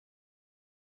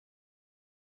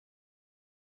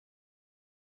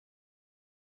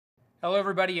Hello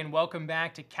everybody and welcome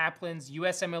back to Kaplan's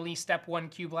USMLE Step 1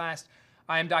 Qblast.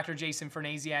 I am Dr. Jason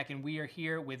Fernasiak and we are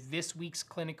here with this week's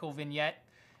clinical vignette.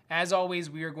 As always,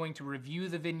 we are going to review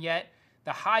the vignette,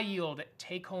 the high yield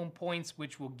take-home points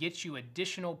which will get you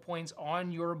additional points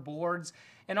on your boards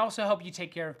and also help you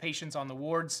take care of patients on the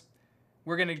wards.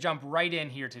 We're going to jump right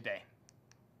in here today.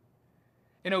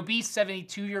 An obese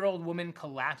 72-year-old woman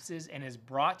collapses and is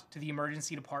brought to the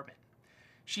emergency department.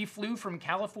 She flew from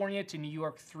California to New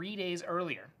York 3 days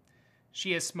earlier.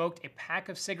 She has smoked a pack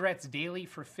of cigarettes daily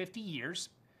for 50 years,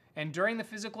 and during the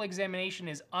physical examination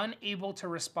is unable to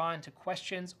respond to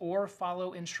questions or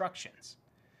follow instructions.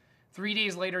 3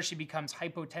 days later, she becomes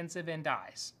hypotensive and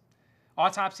dies.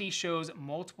 Autopsy shows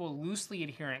multiple loosely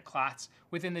adherent clots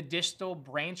within the distal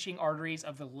branching arteries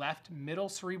of the left middle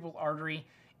cerebral artery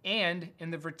and in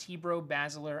the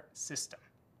vertebrobasilar system.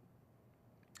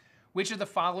 Which of the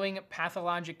following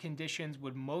pathologic conditions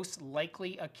would most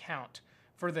likely account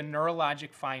for the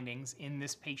neurologic findings in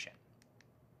this patient?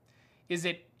 Is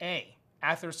it A,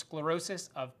 atherosclerosis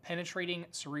of penetrating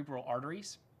cerebral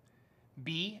arteries,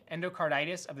 B,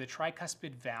 endocarditis of the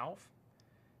tricuspid valve,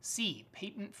 C,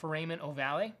 patent foramen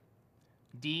ovale,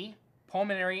 D,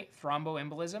 pulmonary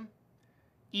thromboembolism,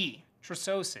 E,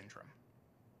 Trousseau syndrome?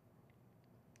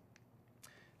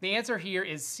 The answer here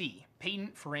is C,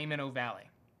 patent foramen ovale.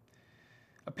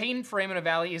 A patent foramen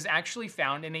ovale is actually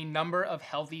found in a number of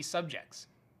healthy subjects.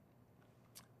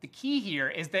 The key here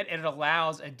is that it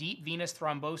allows a deep venous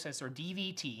thrombosis, or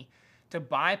DVT, to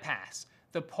bypass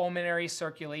the pulmonary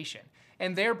circulation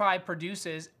and thereby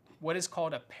produces what is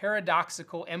called a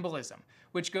paradoxical embolism,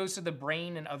 which goes to the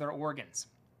brain and other organs.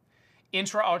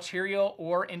 Intra-arterial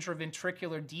or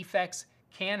intraventricular defects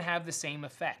can have the same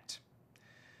effect.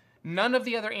 None of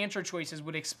the other answer choices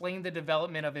would explain the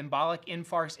development of embolic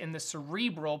infarcts in the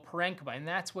cerebral parenchyma, and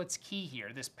that's what's key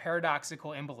here, this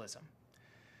paradoxical embolism.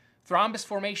 Thrombus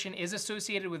formation is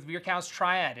associated with Virchow's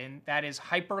triad, and that is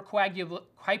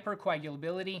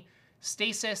hypercoagulability,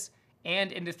 stasis, and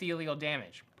endothelial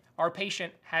damage. Our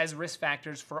patient has risk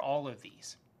factors for all of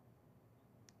these.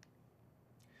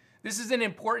 This is an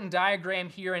important diagram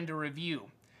here and to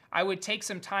review. I would take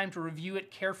some time to review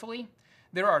it carefully.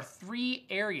 There are 3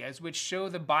 areas which show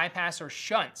the bypass or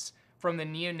shunts from the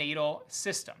neonatal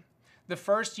system. The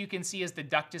first you can see is the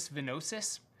ductus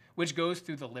venosus, which goes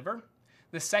through the liver.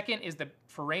 The second is the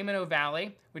foramen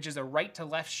ovale, which is a right to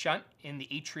left shunt in the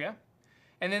atria.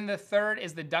 And then the third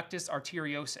is the ductus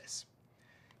arteriosus.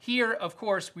 Here, of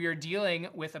course, we are dealing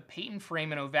with a patent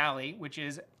foramen ovale, which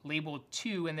is labeled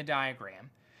 2 in the diagram.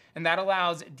 And that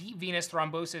allows deep venous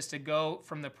thrombosis to go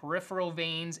from the peripheral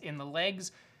veins in the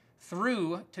legs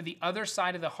through to the other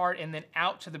side of the heart and then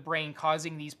out to the brain,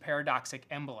 causing these paradoxic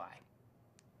emboli.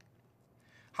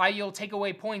 High-yield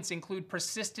takeaway points include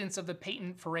persistence of the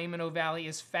patent foramen ovale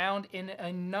is found in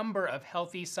a number of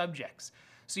healthy subjects,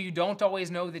 so you don't always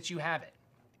know that you have it.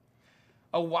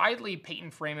 A widely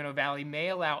patent foramen ovale may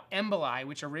allow emboli,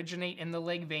 which originate in the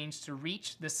leg veins, to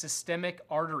reach the systemic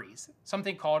arteries,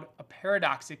 something called a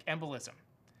paradoxic embolism.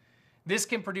 This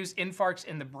can produce infarcts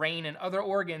in the brain and other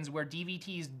organs where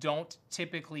DVTs don't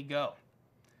typically go.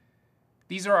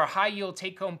 These are our high-yield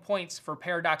take-home points for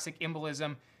paradoxic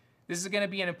embolism. This is going to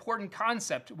be an important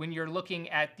concept when you're looking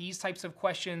at these types of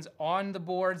questions on the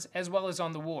boards as well as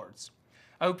on the wards.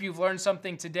 I hope you've learned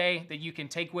something today that you can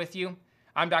take with you.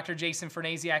 I'm Dr. Jason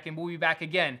Fernasiak, and we'll be back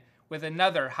again with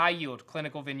another high-yield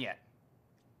clinical vignette.